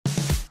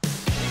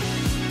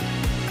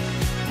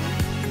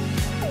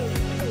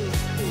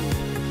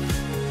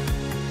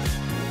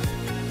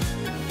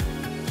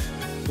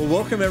Well,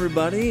 welcome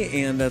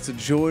everybody, and it's a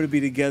joy to be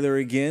together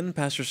again.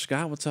 Pastor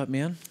Scott, what's up,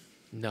 man?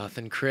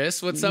 Nothing,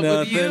 Chris. What's up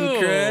with you? Nothing,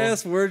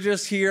 Chris. We're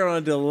just here on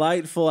a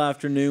delightful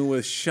afternoon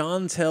with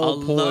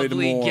Shawntel Poidmore.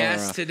 Lovely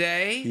guest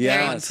today.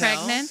 Yes. Very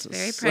pregnant.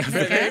 Very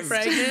pregnant. Very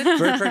pregnant.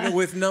 Very pregnant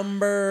with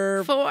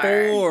number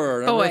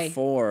Four. Number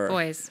four.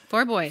 Boys.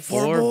 Four boys.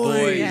 Four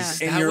boys. Yeah.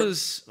 And That your-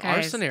 was our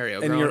Guys.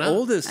 scenario And growing your up.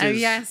 oldest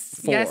is Yes.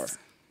 4. Yes.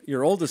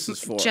 Your oldest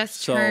is 4.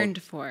 Just So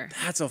turned 4.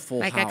 That's a full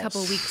Like house. a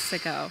couple weeks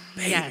ago.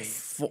 Baby.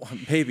 Yes.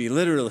 Baby,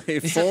 literally,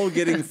 full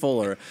getting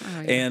fuller.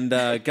 Oh, yeah.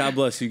 And God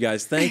bless you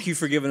guys. Thank you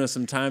for giving us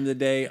some time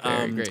today.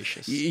 Very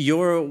gracious.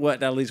 You're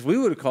what at least we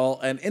would call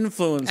an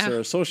influencer,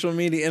 Oh. social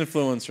media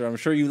influencer. I'm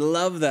sure you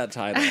love that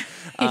title.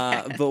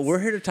 Yes. But we're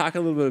here to talk a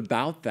little bit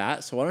about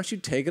that. So why don't you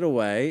take it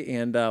away,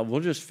 and we'll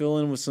just fill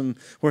in with some.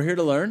 We're here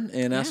to learn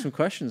and ask Yeah. some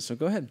questions. So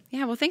go ahead.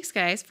 Yeah. Well, thanks,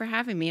 guys, for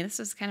having me. This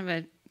was kind of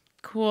a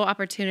cool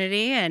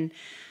opportunity, and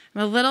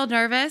I'm a little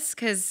nervous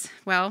because,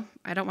 well,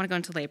 I don't want to go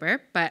into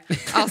labor, but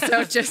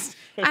also just,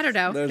 I don't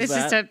know. There's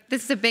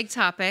This is a big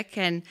topic.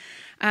 And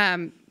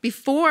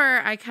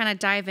before I kind of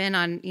dive in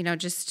on,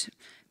 just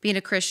being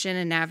a Christian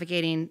and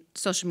navigating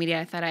social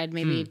media, I thought I'd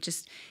maybe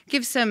just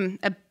give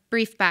a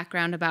brief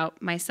background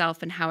about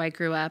myself and how I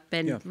grew up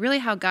and Yeah. really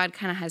how God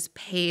kind of has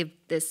paved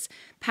this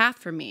path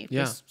for me,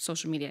 Yeah. this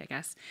social media, I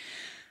guess.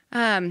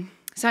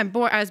 So I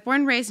was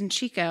born and raised in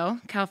Chico,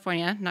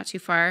 California, not too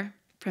far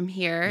from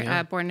here,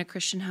 Yeah. born in a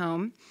Christian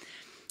home.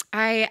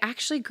 I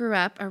actually grew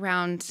up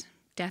around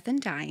death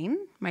and dying.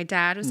 My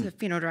dad was a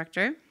funeral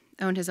director,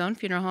 owned his own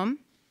funeral home.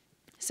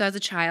 So as a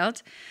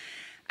child,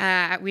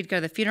 we'd go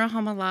to the funeral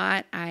home a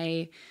lot.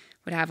 I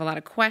would have a lot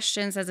of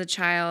questions as a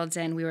child,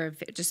 and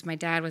my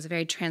dad was a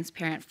very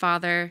transparent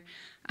father.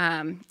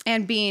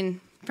 And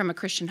being from a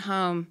Christian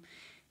home,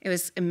 it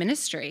was a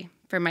ministry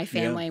for my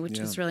family, which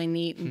was really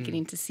neat, and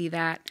getting to see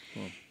that.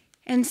 Cool.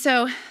 And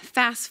so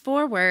fast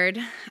forward,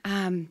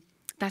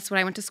 that's what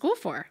I went to school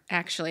for,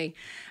 actually.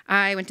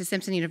 I went to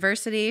Simpson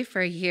University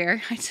for a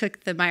year. I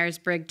took the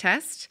Myers-Briggs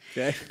test.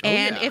 Okay.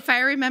 And yeah. if I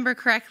remember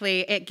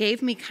correctly, it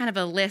gave me kind of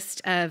a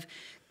list of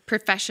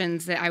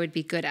professions that I would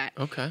be good at.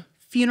 Okay.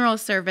 Funeral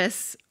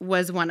service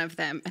was one of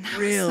them. And I was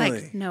Really?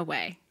 like, no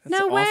way. That's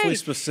no way. awfully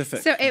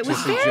specific So it was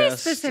to very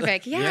suggest.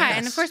 specific. Yeah. Yes.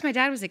 And of course, my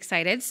dad was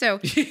excited. So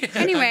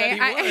anyway,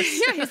 I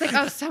he was like,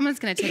 oh, someone's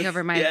going to take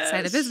over my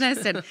side of the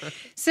business. And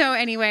so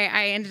anyway,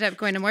 I ended up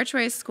going to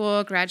mortuary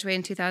school, graduated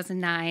in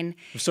 2009.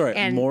 Sorry,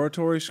 and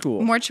mortuary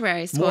school.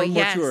 Mortuary school,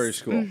 yes. Mortuary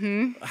school.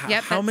 Mm-hmm.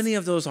 Yep, How many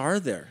of those are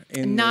there?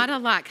 Not a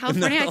lot.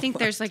 California, I think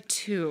there's like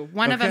 2.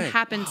 One of them Okay.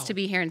 happens to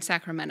be here in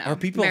Sacramento. Are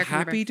people American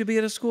happy River. to be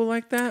at a school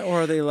like that,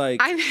 or are they like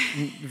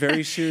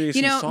very serious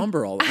and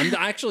somber? I'm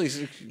actually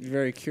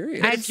very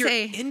curious. I'd If you're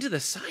say- into the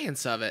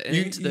science of it and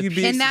You- into the you'd be-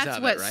 pieces And that's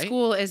of what it, right?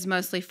 school is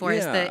mostly for,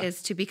 Yeah.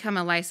 is to become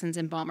a licensed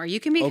embalmer.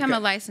 You can become Okay. a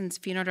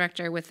licensed funeral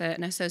director with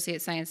an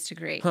associate science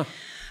degree. So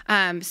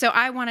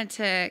I wanted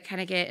to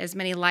kind of get as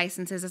many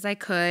licenses as I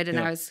could, and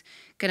Yeah. I was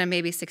going to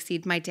maybe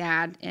succeed my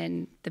dad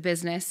in the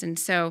business. And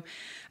so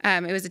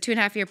it was a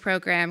 2.5-year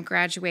program,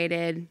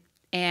 graduated.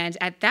 And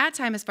at that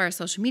time, as far as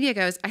social media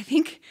goes, I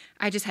think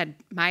I just had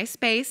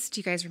MySpace. Do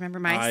you guys remember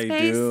MySpace?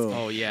 I do.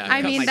 Oh, yeah. I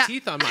I cut mean, my that-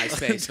 teeth on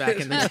MySpace back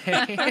in the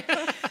day.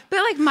 But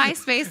like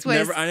MySpace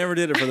was... I never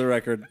did it for the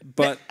record.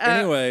 But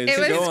anyways, it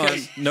was go on.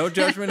 good. No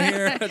judgment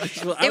here.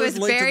 I was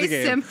late very to the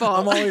game. simple.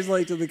 I'm always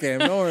late to the game.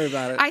 Don't worry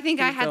about it. I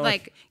think I Keep had going.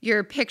 like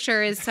your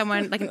picture is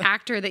someone like an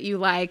actor that you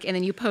like, and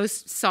then you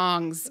post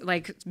songs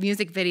like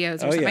music videos or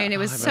something. yeah. And it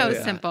was I so remember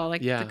that. simple,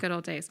 like Yeah. the good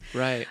old days.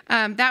 Right.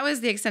 That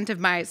was the extent of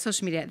my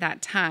social media at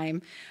that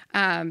time.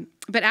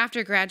 But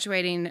after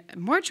graduating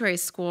mortuary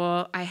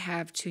school, I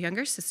have 2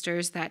 younger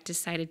sisters that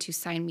decided to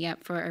sign me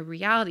up for a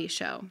reality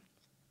show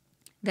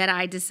that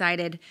I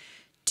decided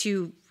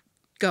to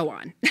go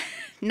on,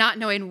 not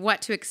knowing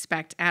what to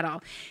expect at all.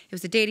 It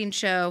was a dating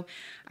show.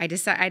 I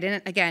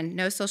didn't, again,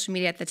 no social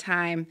media at the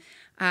time,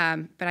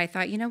 but I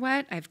thought, you know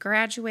what? I've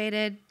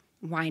graduated.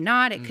 Why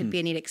not? It could be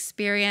a neat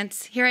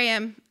experience. Here I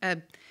am, a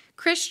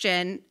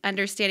Christian,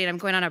 understanding I'm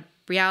going on a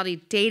reality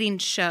dating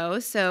show.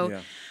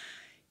 So,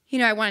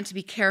 I wanted to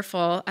be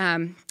careful.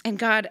 And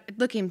God,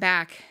 looking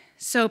back,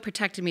 so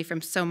protected me from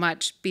so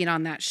much being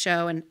on that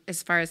show and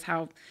as far as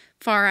how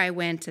far I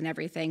went and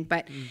everything.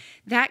 But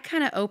that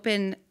kind of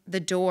opened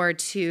the door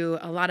to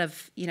a lot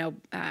of,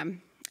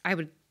 when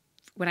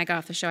I got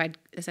off the show, I'd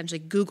essentially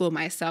Google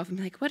myself and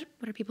be like, what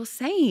are people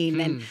saying?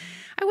 And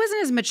I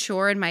wasn't as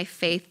mature in my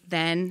faith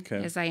then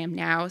as I am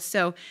now.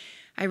 So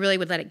I really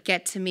would let it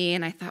get to me.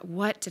 And I thought,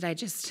 what did I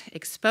just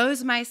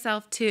expose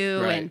myself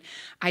to? Right. And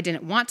I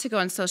didn't want to go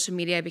on social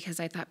media because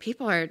I thought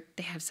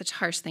they have such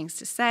harsh things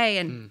to say.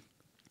 And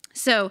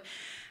so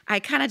I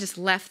kind of just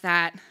left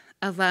that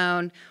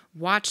alone,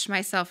 watched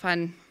myself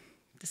on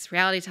this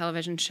reality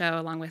television show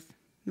along with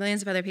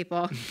millions of other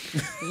people,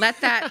 let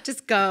that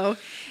just go,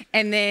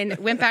 and then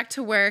went back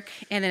to work.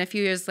 And then a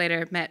few years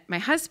later, met my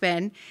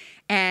husband,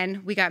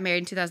 and we got married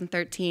in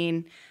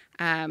 2013.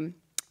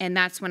 And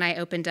that's when I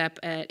opened up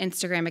an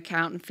Instagram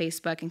account and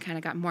Facebook and kind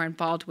of got more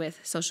involved with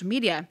social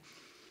media.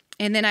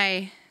 And then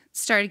I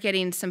started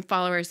getting some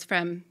followers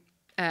from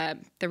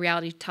the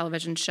reality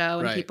television show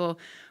and Right. people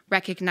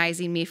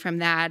recognizing me from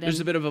that. There's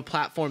And a bit of a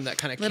platform that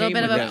kind of Little came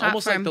bit with of a that.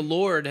 Almost like platform. the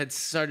Lord had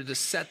started to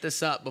set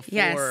this up before.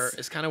 Yes.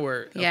 It's kind of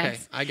where, okay,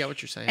 Yes. I get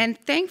what you're saying. And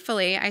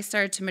thankfully, I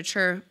started to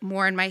mature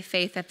more in my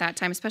faith at that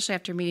time, especially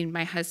after meeting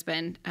my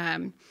husband.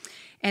 And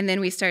then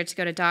we started to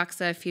go to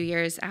Doxa a few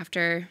years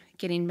after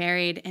getting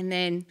married. And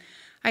then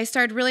I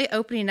started really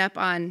opening up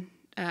on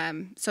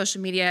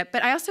social media.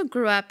 But I also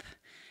grew up,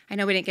 I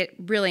know we didn't get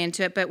really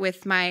into it, but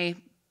with my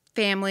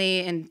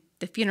family and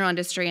the funeral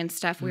industry and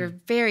stuff, we were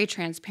very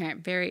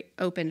transparent, very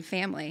open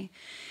family.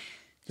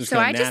 So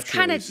I just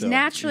kind of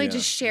naturally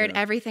just shared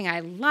everything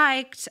I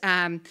liked,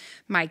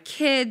 my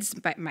kids,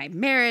 but my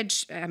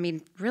marriage, I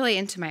mean, really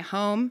into my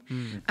home.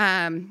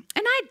 And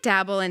I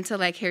dabble into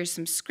like, here's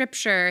some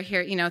scripture,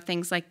 here, you know,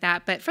 things like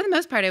that. But for the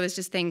most part, it was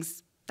just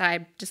things that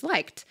I just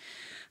liked.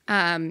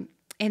 And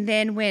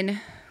then when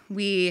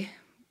we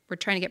were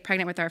trying to get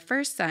pregnant with our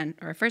first son,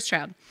 or our first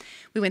child,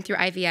 we went through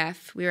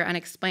IVF. We were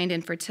unexplained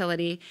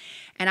infertility.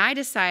 And I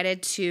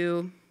decided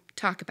to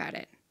talk about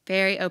it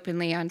very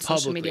openly on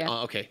social Publicly. media.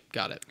 Oh, okay,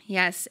 got it.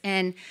 Yes,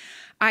 and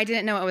I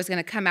didn't know what was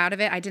going to come out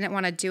of it. I didn't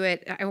want to do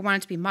it. I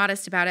wanted to be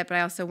modest about it, but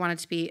I also wanted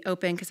to be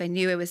open because I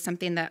knew it was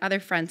something that other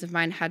friends of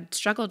mine had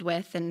struggled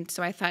with. And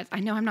so I thought,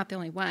 I know I'm not the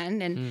only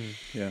one. And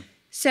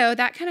so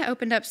that kind of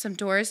opened up some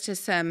doors to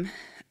some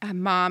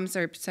moms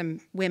or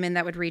some women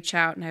that would reach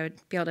out, and I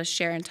would be able to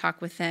share and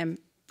talk with them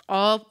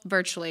all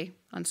virtually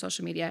on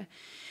social media.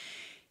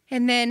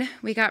 And then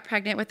we got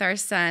pregnant with our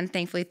son,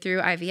 thankfully through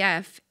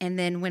IVF. And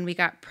then when we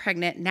got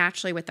pregnant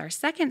naturally with our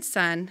second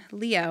son,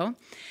 Leo,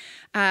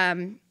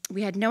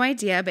 we had no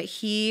idea, but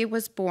he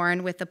was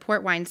born with a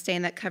port wine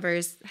stain that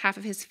covers half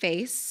of his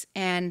face.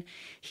 And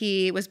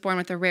he was born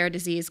with a rare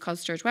disease called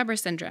Sturge-Weber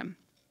syndrome.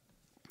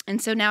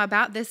 And so now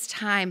about this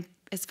time,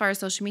 as far as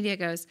social media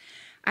goes,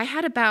 I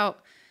had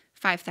about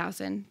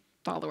 5,000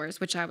 followers,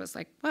 which I was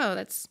like, whoa,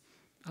 that's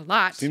a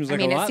lot. Seems like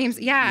a lot. It seems,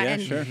 yeah. Yeah,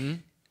 and, sure.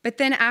 But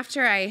then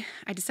after I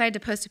decided to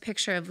post a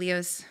picture of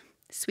Leo's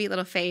sweet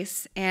little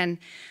face, and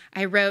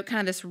I wrote kind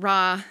of this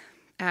raw,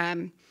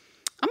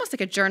 almost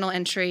like a journal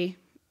entry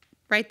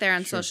right there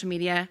on social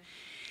media.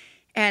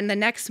 And the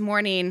next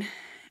morning,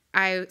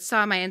 I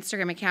saw my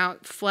Instagram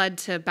account flood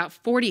to about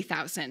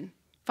 40,000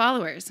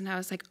 followers. And I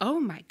was like,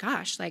 oh my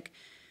gosh, like,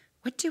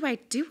 what do I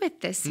do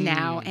with this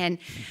now? And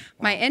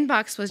my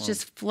inbox was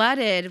just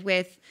flooded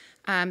with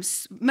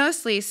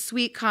mostly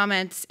sweet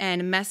comments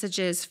and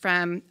messages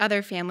from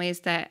other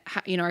families that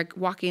are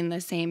walking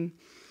the same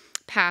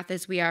path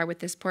as we are with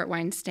this port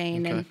wine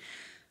stain. Okay.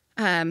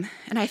 And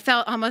I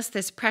felt almost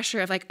this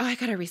pressure of like, oh, I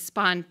got to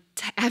respond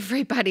to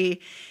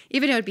everybody,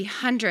 even though it would be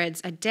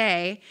hundreds a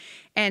day.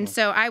 And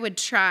so I would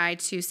try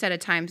to set a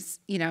time,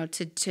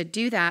 to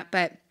do that.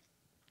 But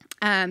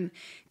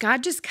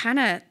God just kind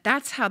of,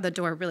 that's how the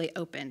door really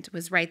opened,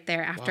 was right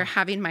there after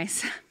having my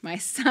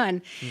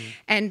son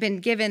and been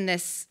given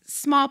this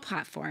small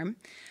platform.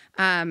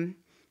 And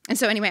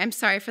so anyway, I'm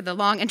sorry for the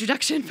long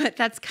introduction, but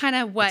that's kind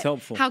of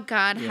how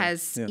God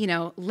has,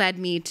 led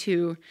me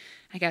to,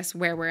 I guess,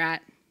 where we're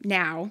at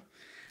now.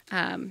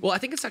 Well, I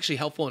think it's actually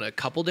helpful in a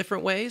couple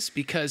different ways,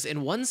 because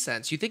in one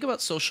sense, you think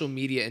about social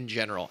media in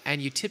general,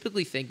 and you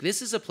typically think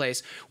this is a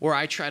place where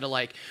I try to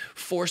like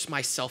force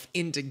myself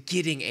into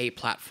getting a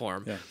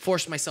platform,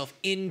 force myself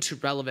into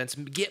relevance,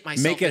 get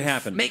myself Make it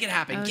happen,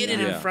 get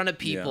it in front of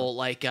people,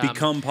 like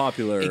become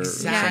popular.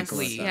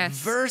 Exactly. Yes.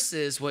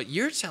 Versus what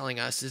you're telling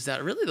us is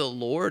that really the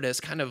Lord has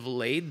kind of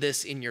laid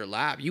this in your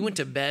lap. You went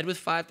to bed with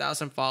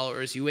 5,000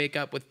 followers. You wake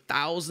up with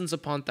thousands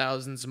upon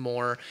thousands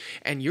more,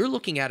 and you're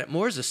looking at it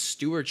more as a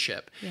stewardship.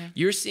 Yeah.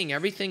 You're seeing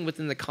everything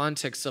within the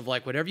context of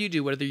like whatever you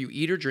do, whether you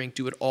eat or drink,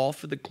 do it all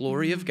for the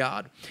glory of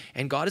God.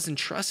 And God has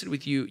entrusted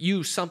with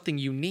you something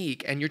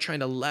unique, and you're trying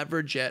to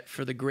leverage it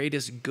for the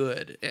greatest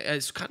good.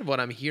 It's kind of what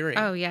I'm hearing.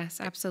 Oh,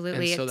 yes,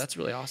 absolutely. And so that's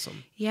really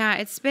awesome. Yeah,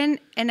 it's been,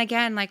 and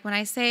again, like when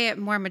I say it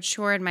more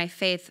mature in my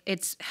faith,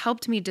 it's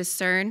helped me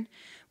discern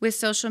with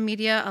social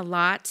media a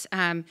lot.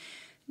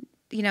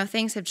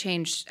 Things have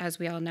changed, as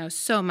we all know,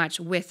 so much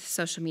with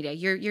social media.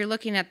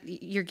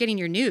 You're getting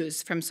your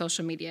news from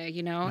social media,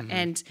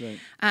 and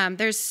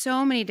there's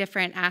so many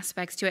different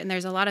aspects to it, and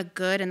there's a lot of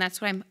good, and that's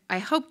what I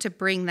hope to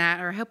bring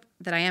that, or I hope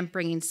that I am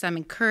bringing some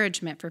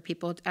encouragement for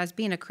people. As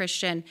being a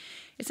Christian,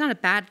 it's not a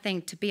bad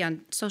thing to be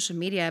on social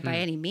media by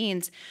any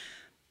means,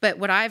 but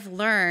what I've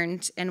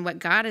learned and what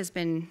God has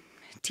been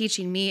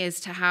teaching me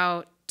is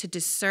how to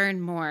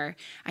discern more.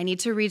 I need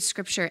to read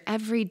scripture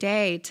every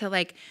day to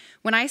like,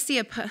 when I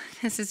see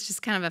this is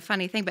just kind of a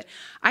funny thing, but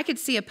I could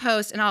see a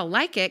post and I'll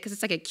like it because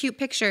it's like a cute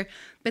picture,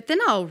 but then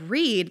I'll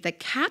read the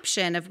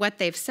caption of what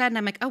they've said and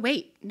I'm like, oh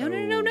wait, no,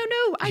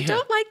 I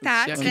don't like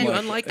that. Yeah, And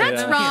unlike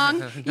that's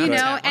wrong,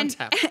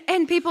 Untap.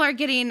 and people are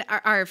getting,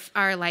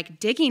 are like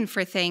digging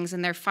for things,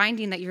 and they're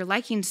finding that you're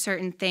liking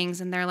certain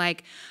things, and they're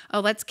like,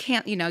 oh,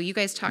 you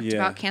guys talked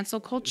about cancel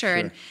culture,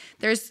 and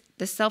there's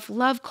the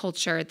self-love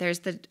culture.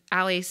 There's the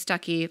Ali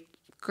Stuckey,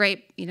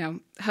 great,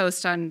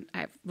 host on,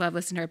 love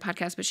listening to her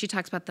podcast, but she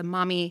talks about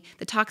the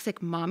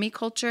toxic mommy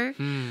culture,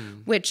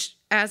 which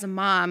as a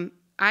mom,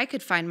 I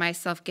could find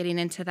myself getting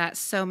into that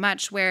so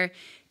much, where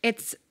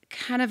it's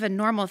kind of a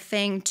normal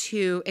thing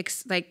to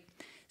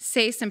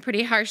say some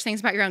pretty harsh things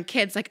about your own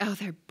kids, like, oh,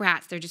 they're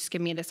brats, they're just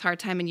giving me this hard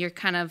time, and you're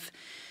kind of,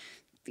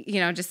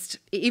 just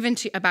even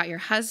about your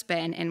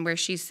husband, and where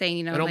she's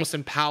saying, and almost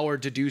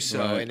empowered to do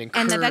so and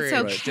encouraged. And that's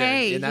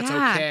okay. And that's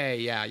okay.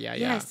 Yeah.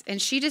 Yes.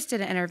 And she just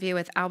did an interview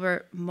with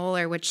Albert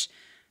Mohler, which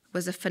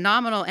was a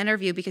phenomenal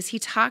interview, because he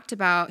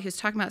was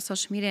talking about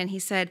social media, and he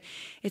said,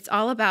 it's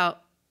all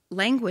about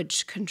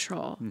language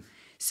control.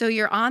 So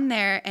you're on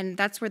there, and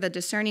that's where the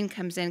discerning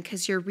comes in,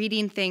 because you're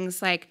reading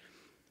things like,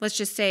 let's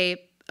just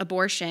say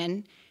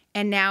abortion,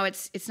 and now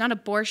it's not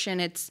abortion,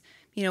 it's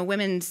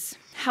women's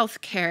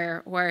health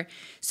care,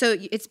 so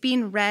it's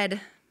being read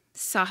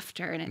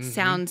softer, and it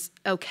sounds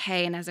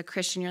okay, and as a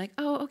Christian you're like,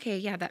 oh, okay,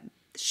 yeah, that,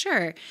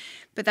 sure,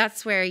 but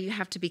that's where you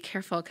have to be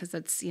careful, because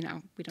it's we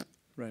don't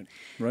right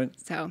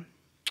so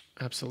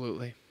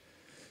absolutely.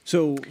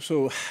 So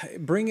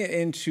bring it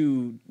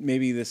into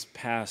maybe this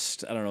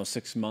past,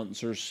 6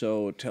 months or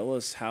so. Tell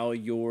us how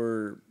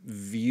you're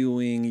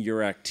viewing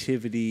your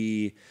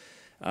activity,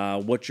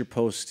 what you're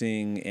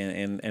posting,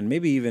 and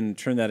maybe even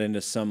turn that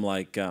into some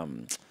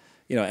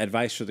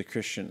advice for the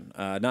Christian.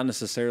 Not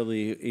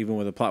necessarily even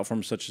with a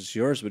platform such as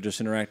yours, but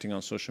just interacting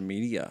on social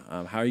media.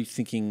 How are you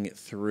thinking it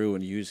through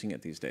and using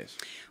it these days?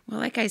 Well,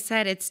 like I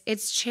said,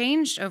 it's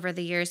changed over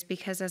the years,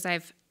 because as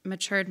I've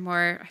matured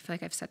more, I feel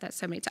like I've said that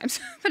so many times,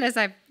 but as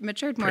I've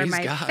matured more in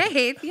my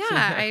faith,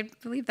 I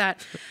believe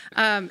that.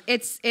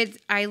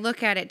 I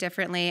look at it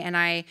differently, and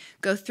I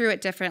go through it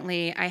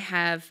differently. I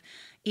have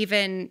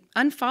even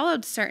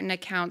unfollowed certain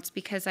accounts,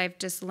 because I've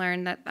just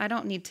learned that I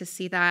don't need to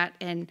see that.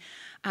 And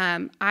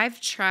I've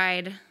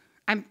tried.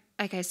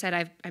 Like I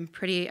said, I'm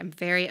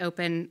very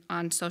open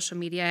on social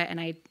media,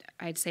 and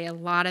I'd say a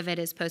lot of it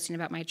is posting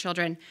about my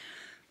children.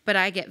 But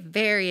I get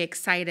very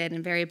excited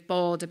and very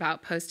bold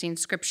about posting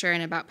scripture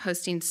and about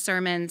posting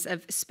sermons,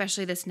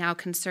 especially this Now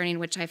Concerning,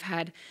 which I've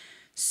had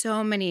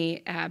so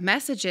many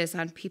messages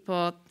on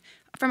people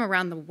from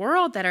around the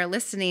world that are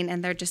listening,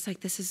 and they're just like,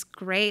 this is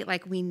great.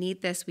 Like, we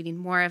need this. We need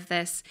more of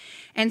this.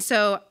 And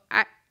so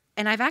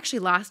I've actually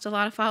lost a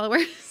lot of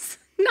followers.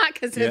 Not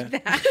because of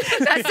that.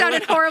 That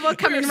sounded horrible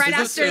coming right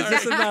after that.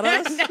 Is this about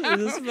us? No. Is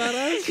this about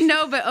us?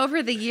 No, but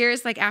over the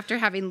years, after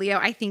having Leo,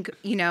 I think,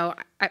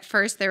 at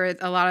first there were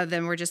a lot of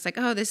them were just like,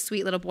 oh, this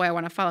sweet little boy I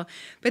want to follow.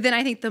 But then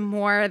I think the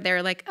more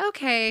they're like,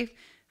 okay,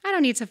 I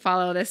don't need to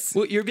follow this.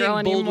 Well, you're being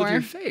bold anymore. With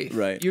your faith,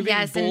 right? You're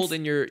being bold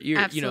in your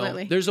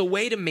absolutely. There's a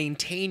way to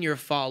maintain your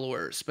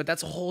followers, but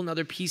that's a whole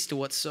nother piece to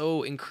what's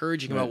so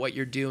encouraging about what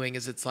you're doing.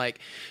 Is it's like,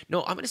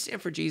 no, I'm going to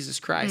stand for Jesus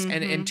Christ,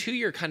 and to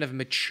your kind of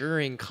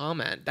maturing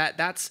comment,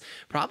 that's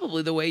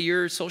probably the way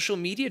your social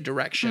media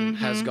direction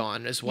has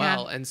gone as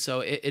well, and so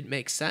it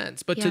makes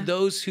sense. But to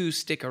those who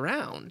stick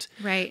around,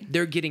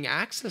 they're getting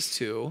access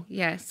to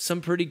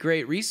some pretty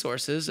great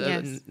resources,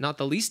 not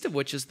the least of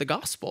which is the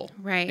gospel,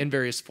 in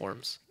various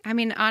forms. I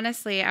mean,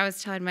 honestly, I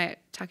was talking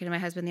to my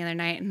husband the other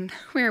night, and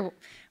we're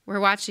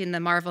watching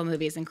the Marvel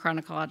movies in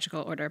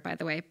chronological order, by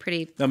the way.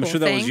 Pretty cool I'm sure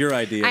that was your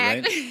idea,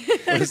 right?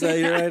 Was that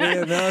your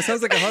idea? No, it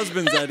sounds like a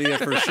husband's idea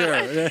for sure.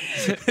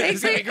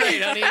 It's going to be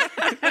great, honey.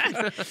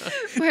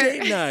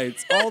 Date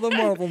nights, all the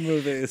Marvel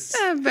movies.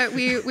 But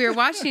we were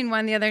watching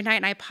one the other night,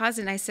 and I paused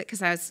and I said,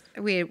 because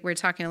we were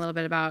talking a little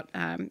bit about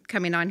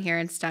coming on here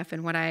and stuff,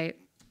 and what I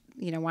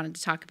wanted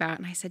to talk about,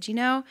 and I said,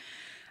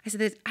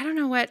 I don't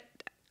know what.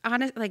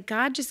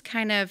 God just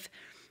kind of,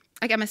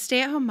 I'm a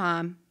stay-at-home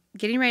mom,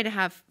 getting ready to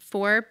have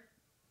 4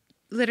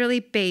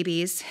 literally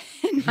babies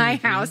in my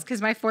house, because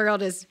my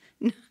 4-year-old is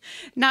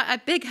not a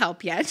big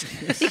help yet.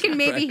 He can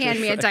maybe hand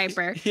me a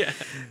diaper.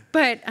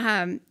 But,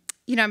 I'm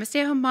a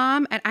stay-at-home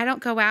mom, and I don't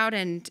go out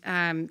and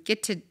I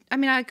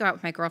go out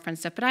with my girlfriend and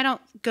stuff, but I don't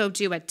go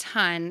do a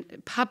ton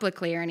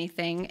publicly or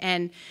anything.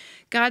 And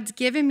God's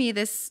given me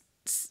this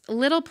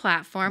little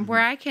platform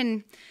where I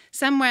can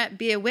somewhat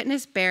be a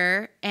witness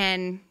bearer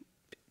and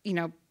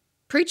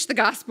preach the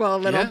gospel a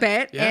little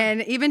bit,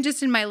 and even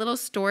just in my little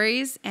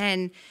stories,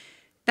 and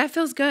that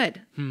feels good.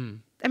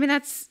 I mean,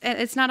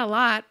 it's not a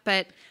lot,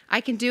 but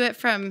I can do it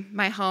from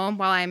my home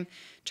while I'm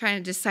trying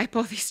to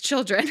disciple these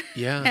children.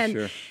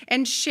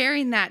 And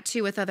sharing that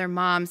too with other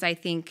moms, I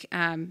think,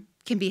 can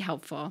be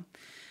helpful.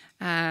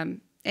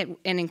 And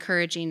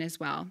encouraging as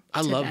well.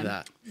 I love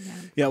that.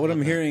 Yeah, what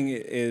I'm hearing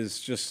is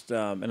just,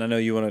 and I know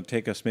you want to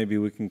take us, maybe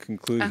we can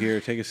conclude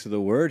here, take us to the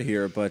word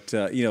here, but,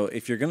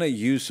 if you're going to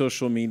use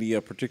social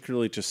media,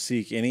 particularly to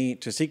seek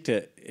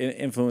to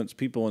influence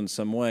people in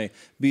some way,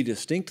 be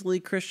distinctly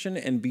Christian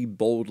and be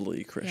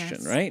boldly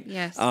Christian, right?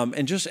 Yes.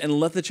 And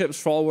let the chips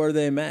fall where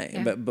they may.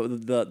 Yeah.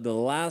 But the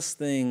last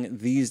thing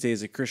these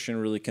days a Christian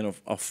really can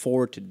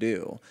afford to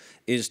do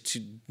is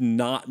to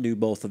not do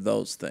both of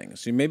those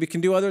things. You maybe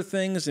can do other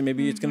things, and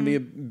maybe it's going to be a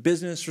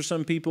business for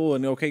some people,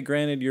 and okay,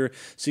 granted, you're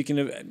seeking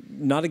to,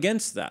 not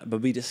against that,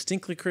 but be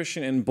distinctly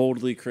Christian and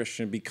boldly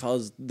Christian,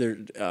 because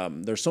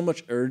there's so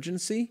much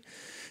urgency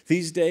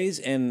these days,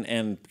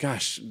 and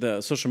gosh,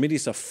 the social media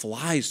stuff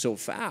flies so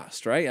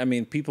fast, right? I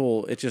mean,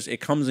 people,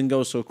 it comes and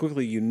goes so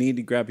quickly. You need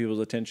to grab people's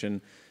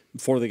attention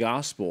for the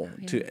gospel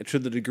to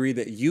the degree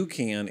that you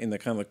can in the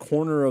kind of the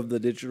corner of the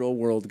digital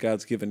world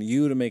God's given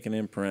you to make an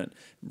imprint,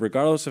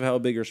 regardless of how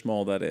big or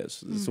small that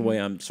is. That's the way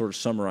I'm sort of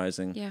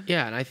summarizing.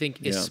 Yeah, and I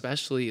think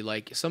especially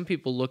like some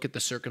people look at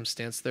the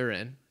circumstance they're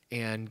in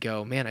and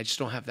go, man, I just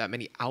don't have that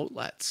many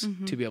outlets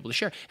to be able to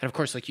share. And of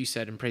course, like you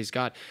said, and praise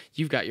God,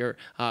 you've got your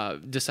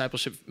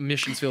discipleship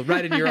missions field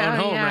right in your own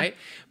home, right?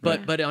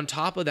 But on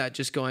top of that,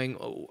 just going,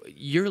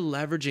 you're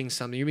leveraging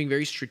something. You're being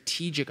very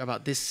strategic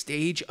about this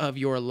stage of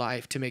your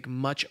life to make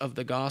much of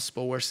the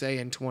gospel, where say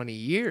in 20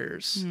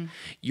 years,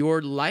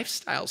 your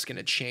lifestyle's going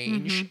to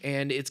change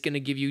and it's going to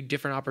give you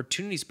different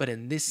opportunities. But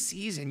in this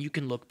season, you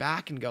can look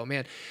back and go,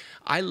 man,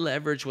 I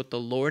leveraged what the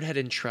Lord had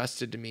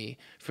entrusted to me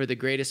for the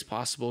greatest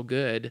possible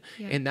good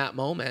in that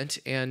moment.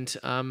 And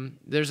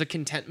there's a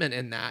contentment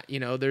in that,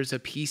 there's a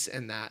peace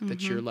in that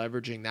you're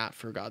leveraging that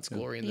for God's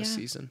glory in this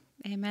season.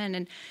 Amen.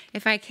 And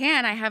if I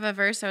can, I have a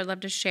verse I would love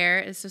to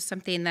share. This is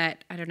something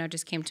that, I don't know,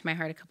 just came to my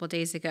heart a couple of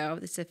days ago.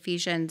 It's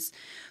Ephesians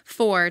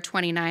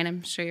 4:29.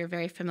 I'm sure you're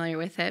very familiar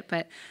with it.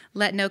 But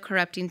let no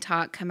corrupting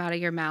talk come out of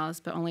your mouths,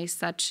 but only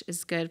such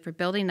is good for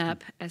building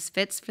up as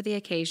fits for the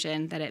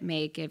occasion, that it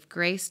may give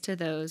grace to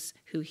those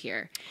who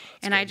hear.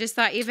 And I just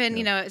thought,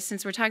 even,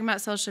 since we're talking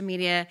about social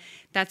media,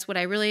 that's what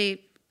I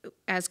really,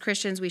 as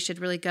Christians, we should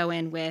really go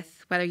in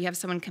with, whether you have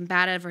someone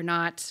combative or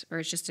not, or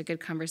it's just a good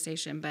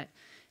conversation. But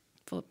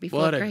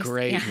what a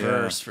great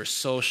verse for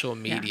social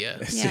media.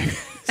 Yeah.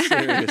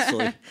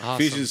 Seriously. Awesome.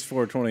 Ephesians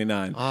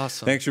 4:29.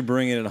 Awesome. Thanks for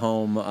bringing it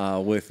home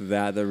with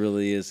that. That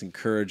really is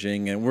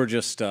encouraging. And we're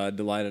just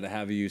delighted to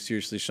have you.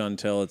 Seriously,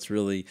 Shawntel,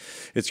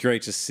 it's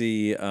great to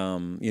see,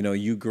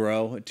 you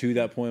grow to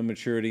that point of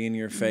maturity in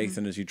your faith.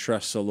 And as you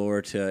trust the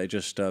Lord to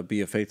just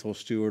be a faithful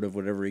steward of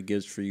whatever he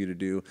gives for you to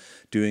do,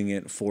 doing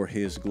it for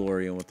his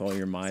glory and with all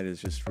your might is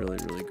just really,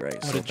 really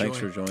great. So thanks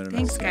for joining us.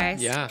 Thanks,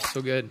 guys. Yeah,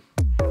 so good.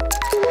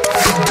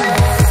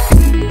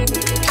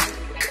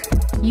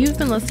 You've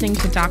been listening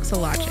to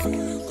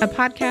Doxologic, a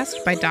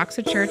podcast by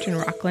Doxa Church in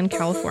Rockland,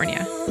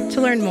 California.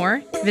 To learn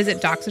more,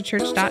 visit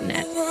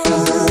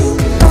doxachurch.net.